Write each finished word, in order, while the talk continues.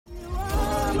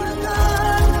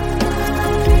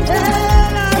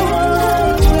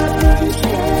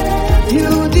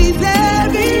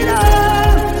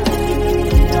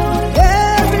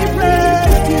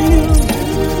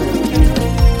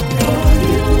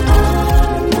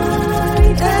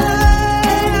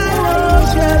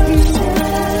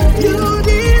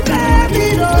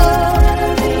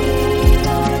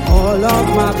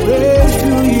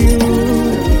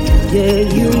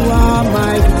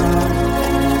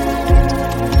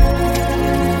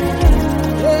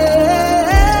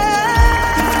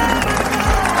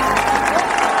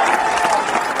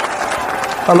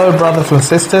Hello, brothers and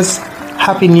sisters.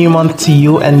 Happy new month to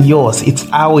you and yours. It's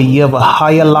our year of a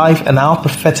higher life and our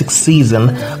prophetic season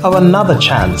of another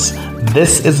chance.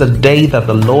 This is a day that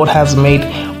the Lord has made.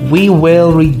 We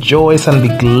will rejoice and be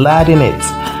glad in it.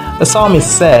 The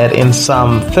psalmist said in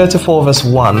Psalm 34 verse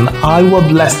 1, I will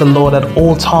bless the Lord at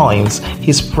all times.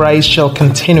 His praise shall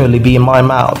continually be in my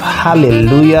mouth.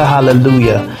 Hallelujah,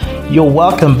 hallelujah. You're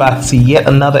welcome back to yet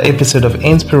another episode of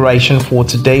Inspiration for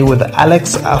Today with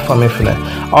Alex Afamifune.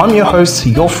 I'm your host,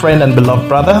 your friend and beloved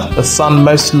brother, the son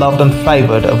most loved and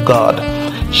favored of God.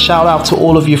 Shout out to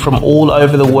all of you from all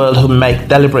over the world who make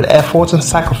deliberate effort and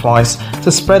sacrifice to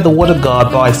spread the word of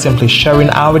God by simply sharing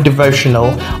our devotional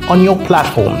on your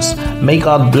platforms. May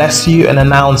God bless you and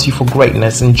announce you for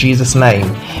greatness in Jesus' name.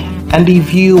 And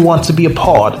if you want to be a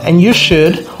part, and you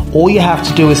should, all you have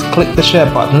to do is click the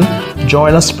share button,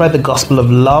 join us, spread the gospel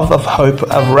of love, of hope,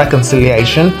 of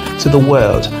reconciliation to the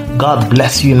world. God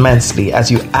bless you immensely as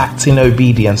you act in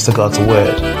obedience to God's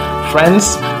word.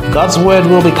 Friends, God's word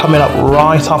will be coming up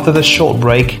right after the short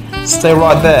break. Stay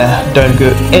right there, don't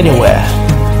go anywhere.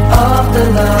 Of the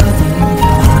loving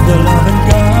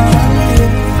God,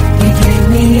 He gave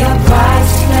me a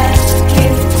priceless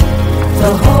gift,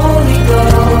 the Holy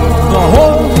Ghost. The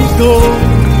Holy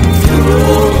Ghost.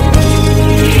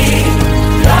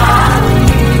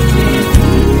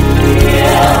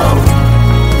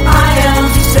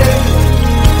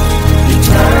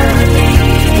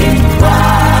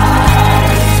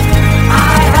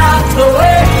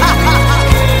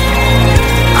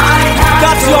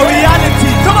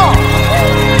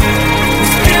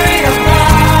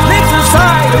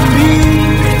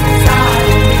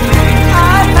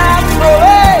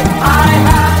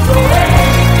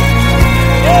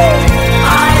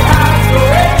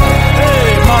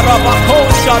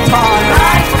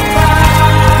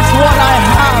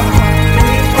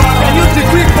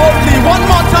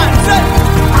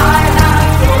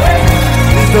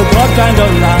 The God kind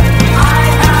of love.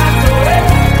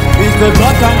 It's the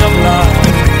God kind of love.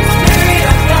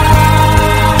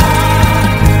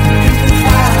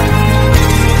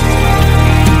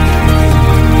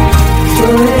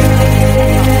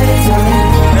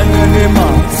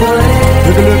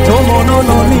 Spirit of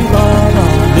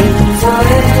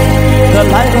The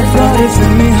light of God is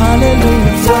in me,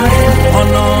 hallelujah. Oh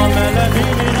no,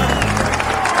 melody.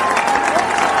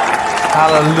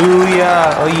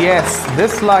 Hallelujah. Oh yes,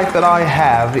 this life that I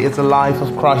have is the life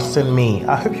of Christ in me.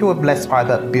 I hope you were blessed by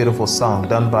that beautiful song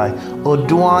done by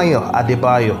Oduayo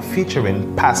Adebayo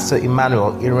featuring Pastor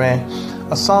Emmanuel Iren,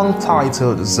 a song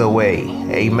titled Zoe.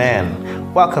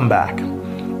 Amen. Welcome back.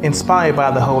 Inspired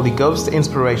by the Holy Ghost, the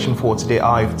inspiration for today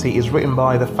IFT is written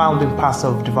by the founding pastor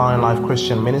of Divine Life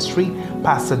Christian Ministry,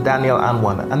 Pastor Daniel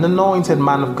Anwan, an anointed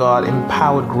man of God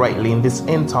empowered greatly in this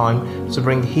end time to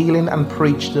bring healing and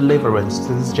preach deliverance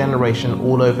to this generation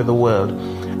all over the world.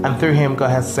 And through him,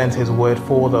 God has sent his word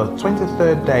for the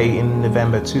 23rd day in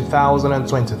November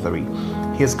 2023.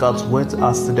 Here's God's word to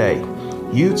us today.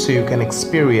 You too can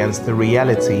experience the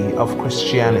reality of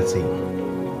Christianity.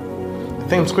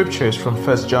 The theme scripture is from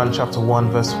 1 John chapter 1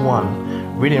 verse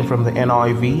 1. Reading from the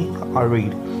NIV, I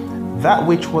read, That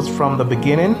which was from the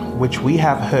beginning, which we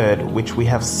have heard, which we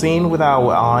have seen with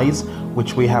our eyes,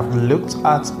 which we have looked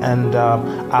at and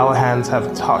our hands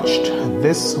have touched,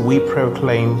 this we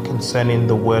proclaim concerning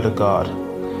the word of God.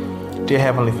 Dear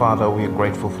Heavenly Father, we are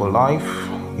grateful for life,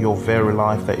 your very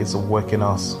life that is at work in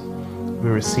us. We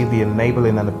receive the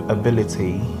enabling and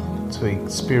ability to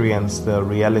experience the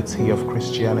reality of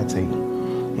Christianity.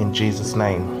 In Jesus'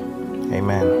 name,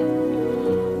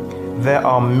 amen. There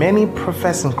are many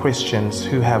professing Christians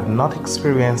who have not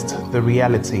experienced the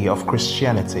reality of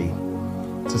Christianity.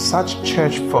 To such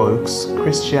church folks,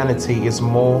 Christianity is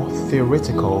more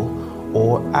theoretical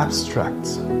or abstract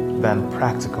than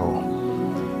practical.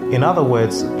 In other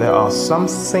words, there are some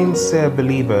sincere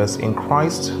believers in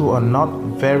Christ who are not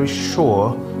very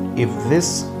sure if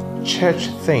this church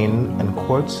thing, and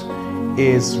quote,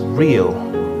 is real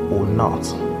or not.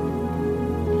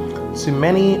 To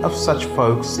many of such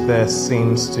folks, there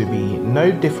seems to be no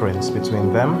difference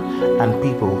between them and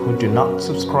people who do not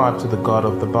subscribe to the God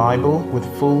of the Bible with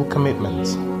full commitment.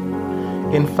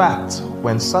 In fact,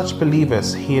 when such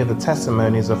believers hear the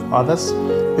testimonies of others,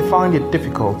 they find it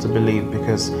difficult to believe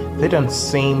because they don't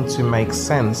seem to make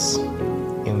sense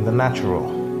in the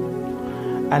natural.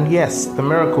 And yes, the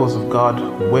miracles of God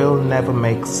will never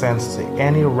make sense to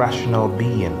any rational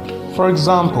being. For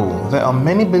example, there are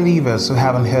many believers who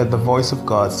haven't heard the voice of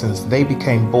God since they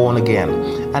became born again,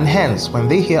 and hence, when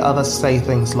they hear others say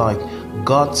things like,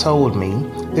 God told me,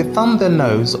 they thumb their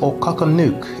nose or cock a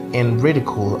nook in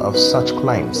ridicule of such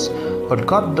claims. But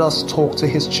God does talk to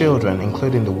his children,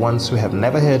 including the ones who have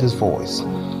never heard his voice.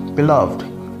 Beloved,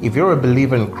 if you're a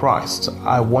believer in Christ,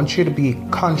 I want you to be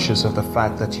conscious of the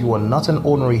fact that you are not an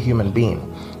ordinary human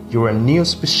being. You are a new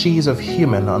species of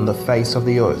human on the face of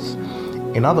the earth.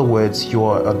 In other words, you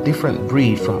are a different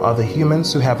breed from other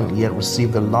humans who haven't yet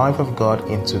received the life of God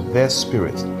into their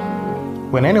spirit.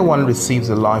 When anyone receives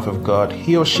the life of God,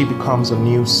 he or she becomes a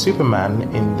new Superman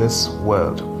in this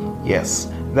world. Yes,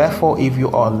 therefore, if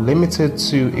you are limited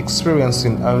to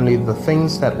experiencing only the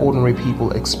things that ordinary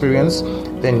people experience,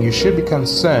 then you should be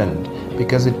concerned,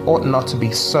 because it ought not to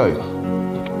be so.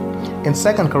 In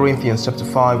 2 Corinthians chapter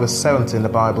 5 verse 17, the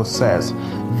Bible says,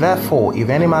 "Therefore, if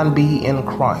any man be in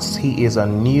Christ, he is a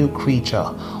new creature.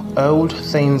 Old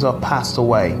things are passed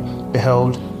away.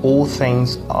 Behold, all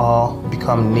things are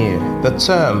become new." The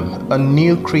term, a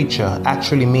new creature,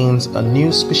 actually means a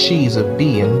new species of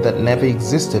being that never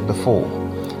existed before.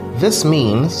 This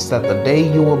means that the day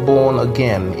you were born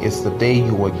again is the day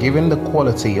you were given the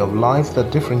quality of life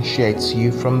that differentiates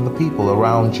you from the people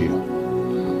around you.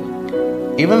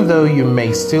 Even though you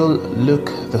may still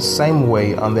look the same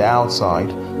way on the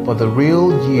outside, but the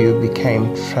real you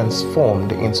became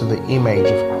transformed into the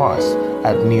image of Christ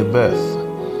at new birth.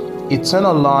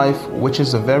 Eternal life, which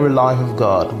is the very life of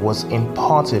God, was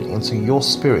imparted into your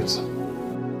spirit.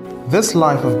 This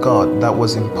life of God that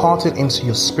was imparted into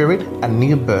your spirit at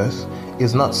new birth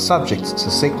is not subject to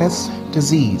sickness,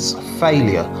 disease,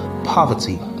 failure,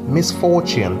 poverty,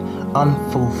 misfortune,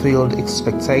 unfulfilled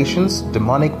expectations,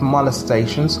 demonic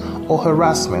molestations, or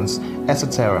harassments,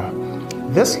 etc.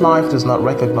 This life does not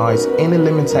recognize any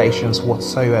limitations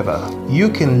whatsoever. You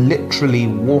can literally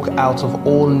walk out of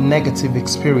all negative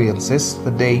experiences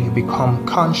the day you become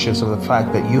conscious of the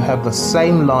fact that you have the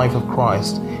same life of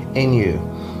Christ in you.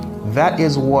 That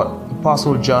is what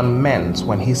Apostle John meant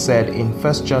when he said in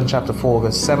 1 John chapter 4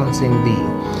 verse 17b,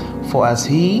 "For as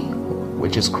he,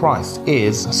 which is Christ,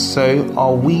 is, so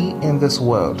are we in this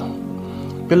world."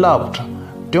 Beloved,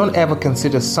 don't ever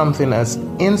consider something as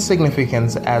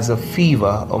insignificant as a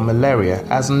fever or malaria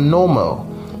as normal,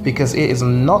 because it is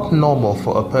not normal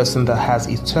for a person that has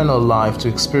eternal life to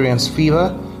experience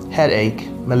fever, headache,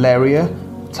 malaria,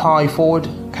 typhoid,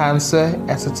 cancer,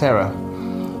 etc.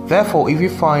 Therefore, if you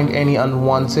find any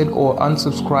unwanted or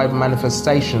unsubscribed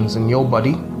manifestations in your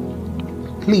body,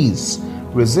 please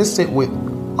resist it with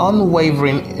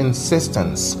unwavering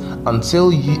insistence until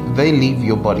they leave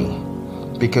your body,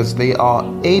 because they are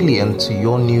alien to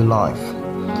your new life.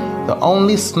 The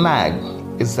only snag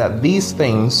is that these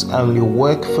things only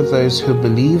work for those who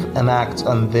believe and act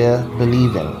on their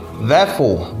believing.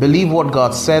 Therefore, believe what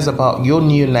God says about your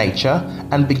new nature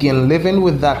and begin living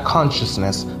with that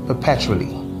consciousness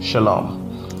perpetually. Shalom.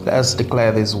 Let us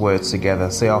declare these words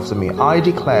together. Say after me, "I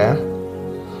declare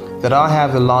that I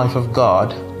have the life of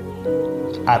God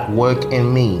at work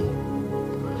in me.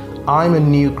 I'm a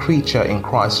new creature in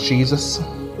Christ Jesus.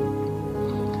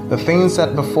 The things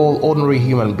that befall ordinary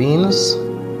human beings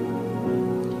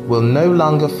will no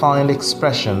longer find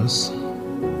expressions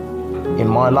in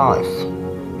my life.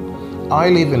 I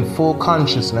live in full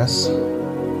consciousness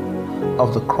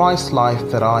of the Christ life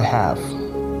that I have.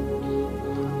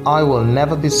 I will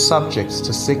never be subject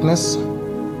to sickness,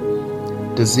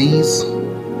 disease,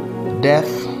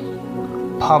 death,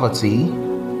 poverty,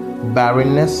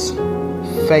 barrenness,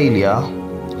 failure,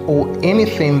 or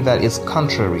anything that is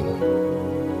contrary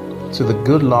to the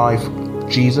good life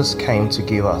Jesus came to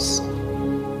give us."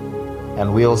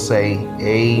 And we'll say,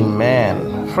 Amen.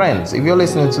 Friends, if you're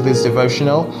listening to this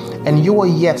devotional and you are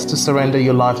yet to surrender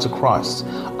your life to Christ,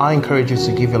 I encourage you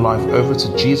to give your life over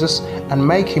to Jesus and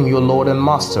make him your Lord and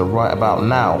Master right about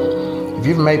now. If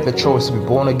you've made the choice to be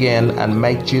born again and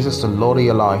make Jesus the Lord of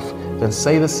your life, then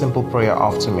say this simple prayer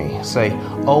after me. Say,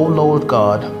 "Oh Lord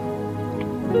God,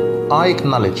 I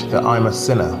acknowledge that I'm a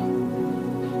sinner.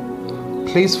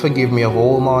 Please forgive me of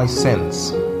all my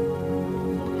sins.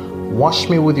 Wash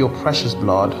me with your precious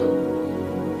blood.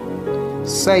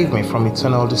 Save me from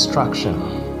eternal destruction.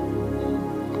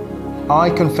 I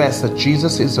confess that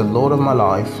Jesus is the Lord of my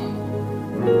life,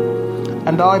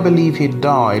 and I believe he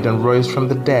died and rose from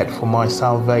the dead for my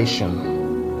salvation.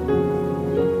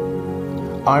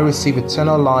 I receive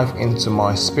eternal life into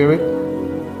my spirit.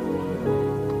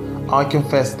 I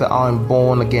confess that I am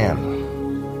born again.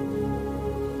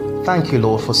 Thank you,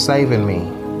 Lord, for saving me.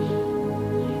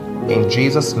 In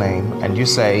Jesus' name," and you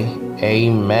say,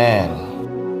 Amen.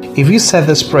 If you said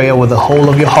this prayer with the whole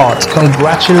of your heart,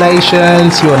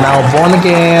 congratulations, you are now born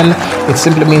again. It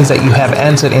simply means that you have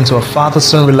entered into a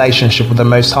father-son relationship with the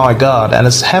Most High God. And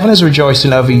as heaven is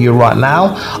rejoicing over you right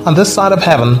now, on this side of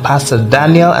heaven, Pastor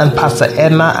Daniel and Pastor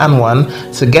Edna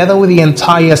Anwan, together with the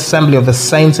entire assembly of the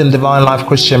Saints in Divine Life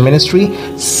Christian Ministry,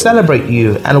 celebrate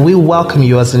you and we welcome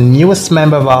you as the newest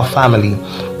member of our family.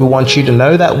 We want you to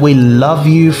know that we love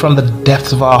you from the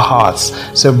depths of our hearts.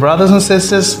 So brothers and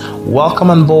sisters, welcome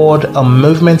on board a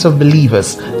movement of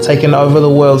believers taking over the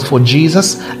world for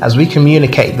Jesus as we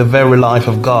communicate the very life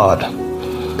of God.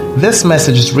 This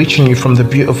message is reaching you from the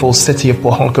beautiful city of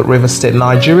Port Harcourt, Rivers State,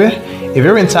 Nigeria. If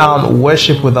you're in town,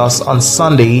 worship with us on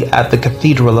Sunday at the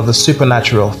Cathedral of the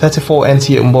Supernatural, 34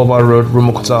 NTA Mboba Road,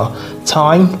 Rumukuta.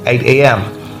 Time 8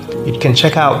 a.m. You can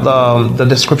check out the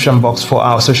description box for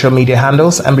our social media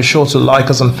handles and be sure to like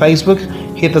us on Facebook,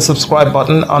 hit the subscribe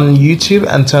button on YouTube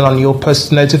and turn on your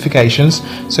post notifications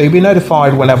so you'll be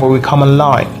notified whenever we come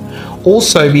online.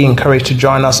 Also be encouraged to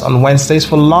join us on Wednesdays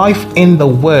for Life in the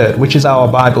Word, which is our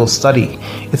Bible study.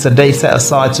 It's a day set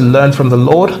aside to learn from the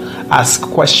Lord, ask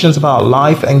questions about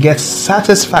life and get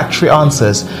satisfactory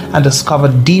answers and discover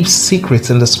deep secrets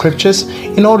in the scriptures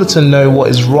in order to know what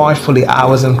is rightfully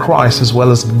ours in Christ as well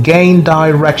as gain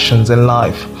directions in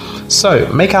life. So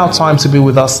make our time to be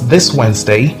with us this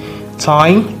Wednesday.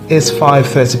 Time is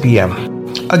 5:30 p.m.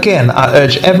 Again, I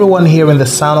urge everyone hearing the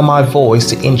sound of my voice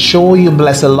to ensure you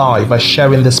bless a life by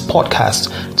sharing this podcast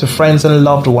to friends and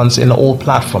loved ones in all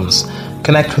platforms.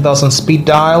 Connect with us on speed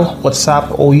dial,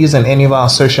 WhatsApp, or using any of our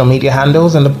social media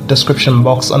handles in the description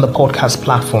box on the podcast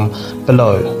platform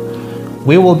below.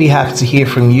 We will be happy to hear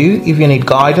from you if you need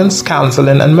guidance,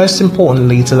 counseling, and most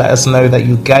importantly, to let us know that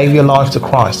you gave your life to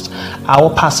Christ.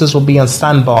 Our pastors will be on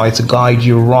standby to guide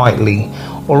you rightly.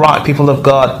 All right, people of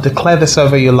God, declare this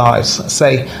over your lives.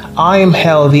 Say, I am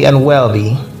healthy and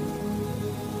wealthy.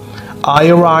 I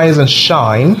arise and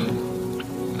shine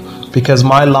because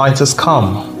my light has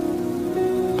come.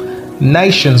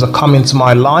 Nations are coming to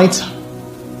my light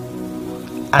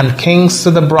and kings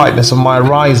to the brightness of my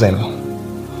rising.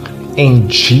 In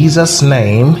Jesus'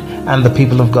 name, and the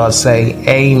people of God say,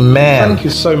 Amen. Thank you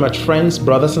so much, friends,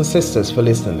 brothers and sisters, for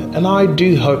listening. And I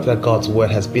do hope that God's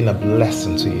word has been a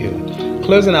blessing to you.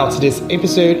 Closing out today's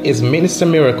episode is Minister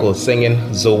Miracle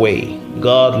singing Zoe,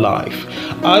 God Life.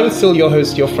 I'm still your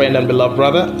host, your friend and beloved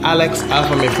brother, Alex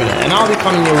Alpha Mifuna, and I'll be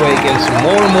coming your way again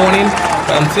tomorrow morning.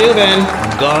 But until then,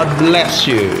 God bless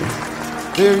you.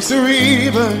 There's a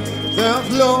river that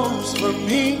flows from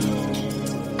me.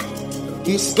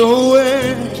 It's the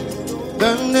way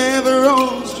that never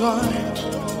runs dry.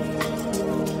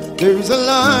 There's a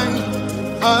light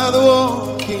I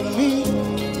walk in me.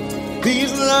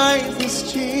 This life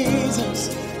is Jesus.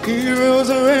 He rose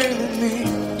around me.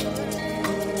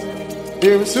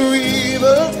 There's a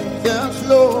river that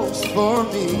flows for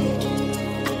me.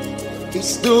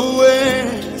 It's the way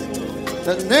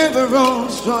that never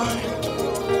runs dry.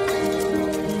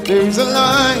 There's a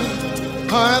light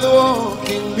I walk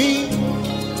in me.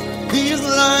 This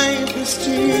life is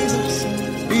Jesus.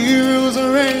 He rules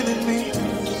around in me.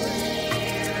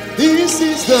 This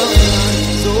is the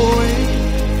life away.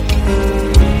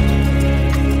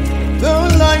 The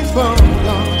life of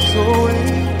God's away.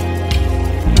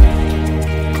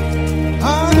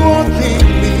 I'm walking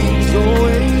these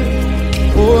away.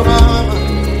 Oh, mama,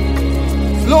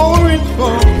 flowing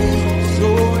from me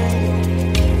away.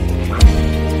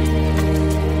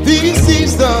 This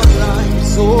is the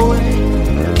life away.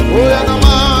 Oh, yeah, no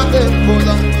matter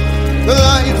the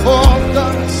life of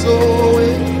God's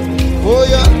away. Oh,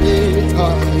 yeah,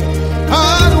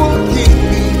 I'm walking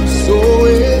these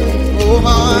away. Oh,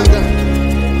 my God,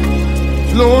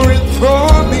 flowing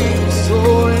from me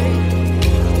away.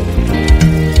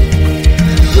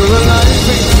 You're alive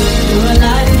in me. You're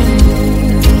alive in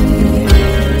me.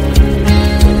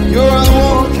 You're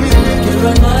walking in me. You're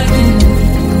alive in me.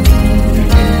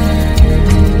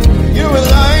 You're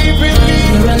alive in me.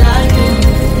 You're alive in me.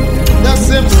 That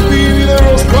same spirit that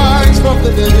rose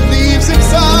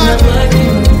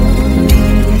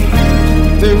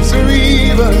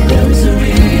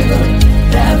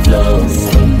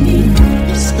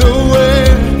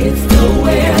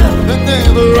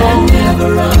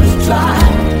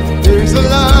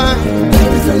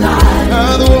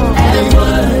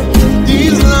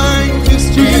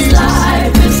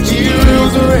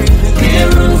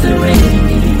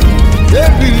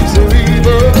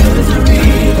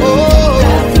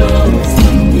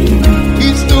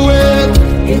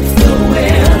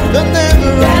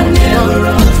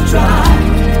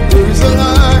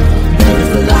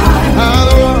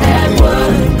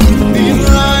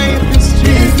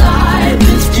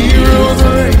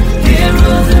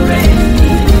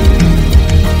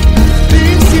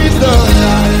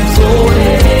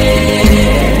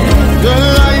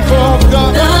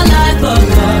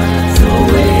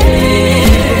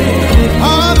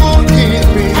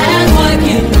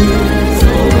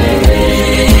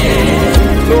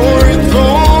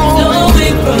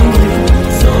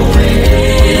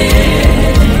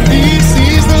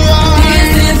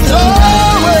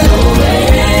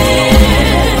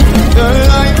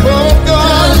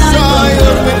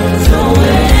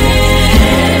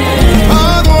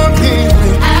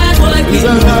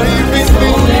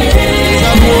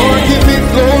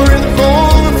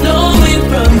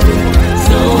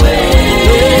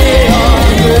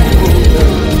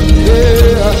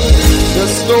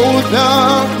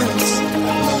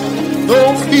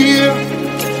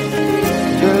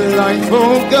life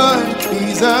of God.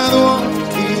 These are the one,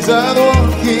 these are the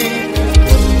one King.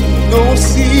 No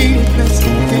sickness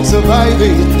can survive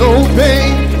it, no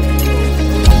pain.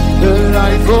 The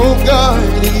life of God.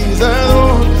 These are the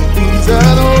one, these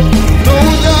are the one. No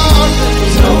darkness